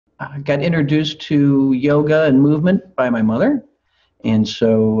I got introduced to yoga and movement by my mother. And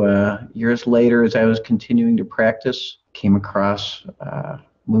so years later, as I was continuing to practice, came across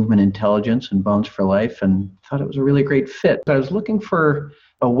movement intelligence and Bones for Life and thought it was a really great fit. I was looking for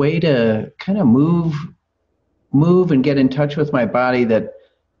a way to kind of move and get in touch with my body that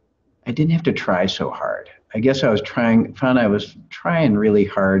I didn't have to try so hard. I guess found I was trying really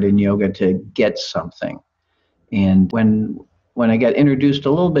hard in yoga to get something. And when I got introduced a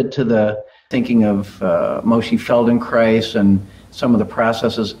little bit to the thinking of Moshe Feldenkrais and some of the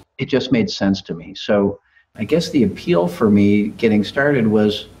processes, it just made sense to me. So I guess the appeal for me getting started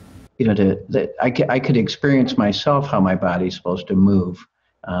was, that I could experience myself how my body's supposed to move.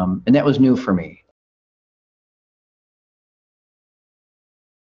 And that was new for me.